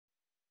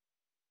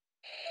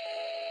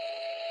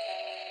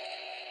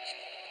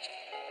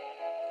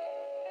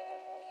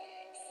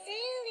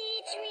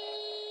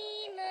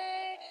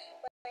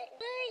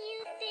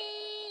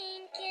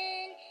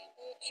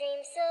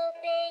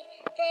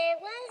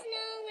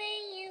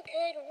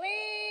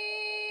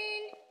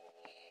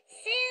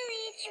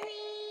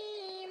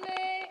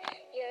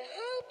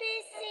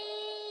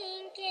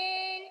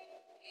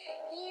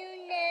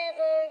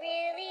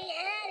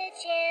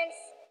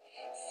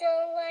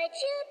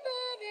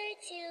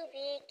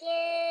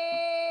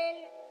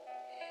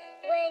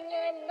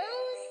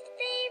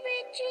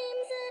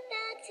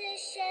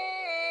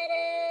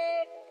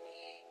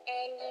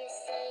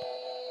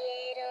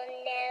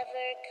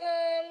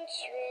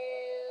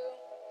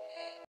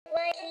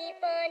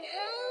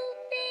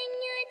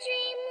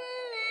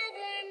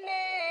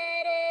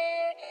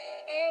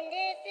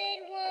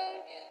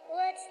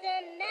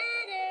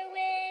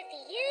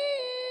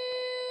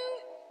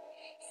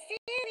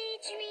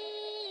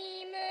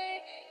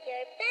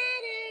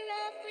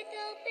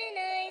open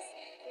eyes,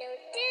 no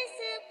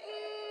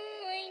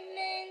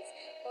disappointments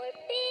or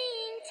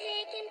being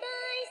taken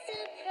by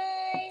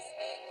surprise.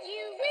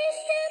 You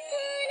wished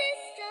upon a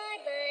star,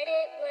 but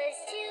it was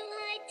too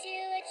high to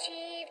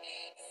achieve.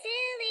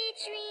 Silly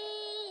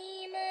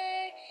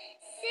dreamer,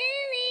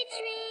 silly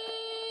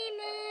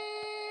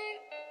dreamer.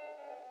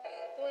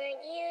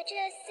 Weren't you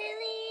just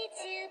silly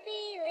to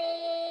believe?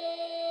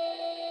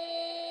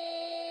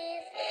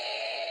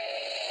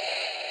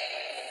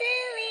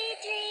 Silly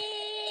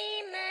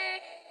dreamer,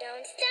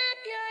 don't stop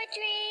your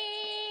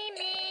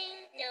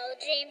dreaming. No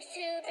dream's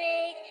too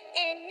big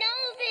and no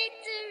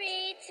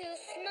victory too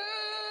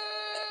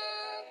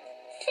small.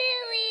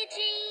 Silly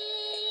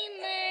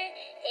dreamer,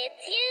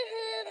 it's you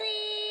who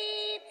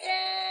leads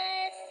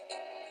us.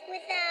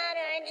 Without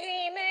our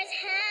dreamers,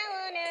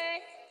 how on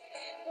earth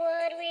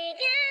would we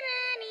get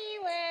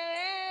anywhere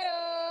at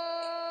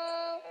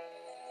all?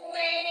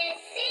 When it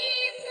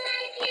seems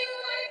like you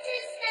want to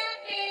stop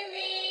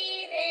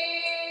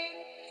believing,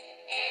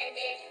 and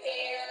it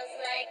feels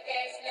like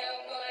there's no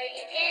more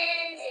you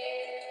can do,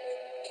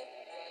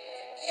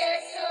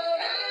 just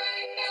hold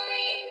on,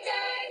 knowing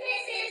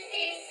darkness is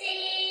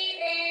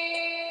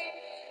deceiving.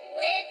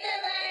 With the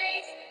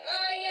light,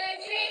 all your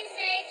dreams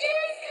may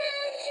just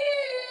come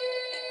true.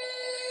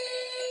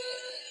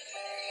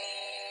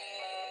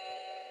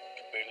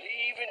 To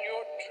believe in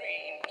your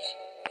dreams,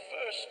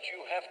 first you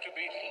have to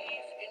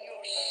believe in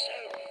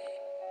yourself.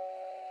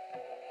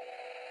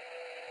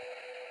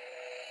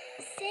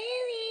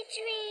 Silly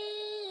dream.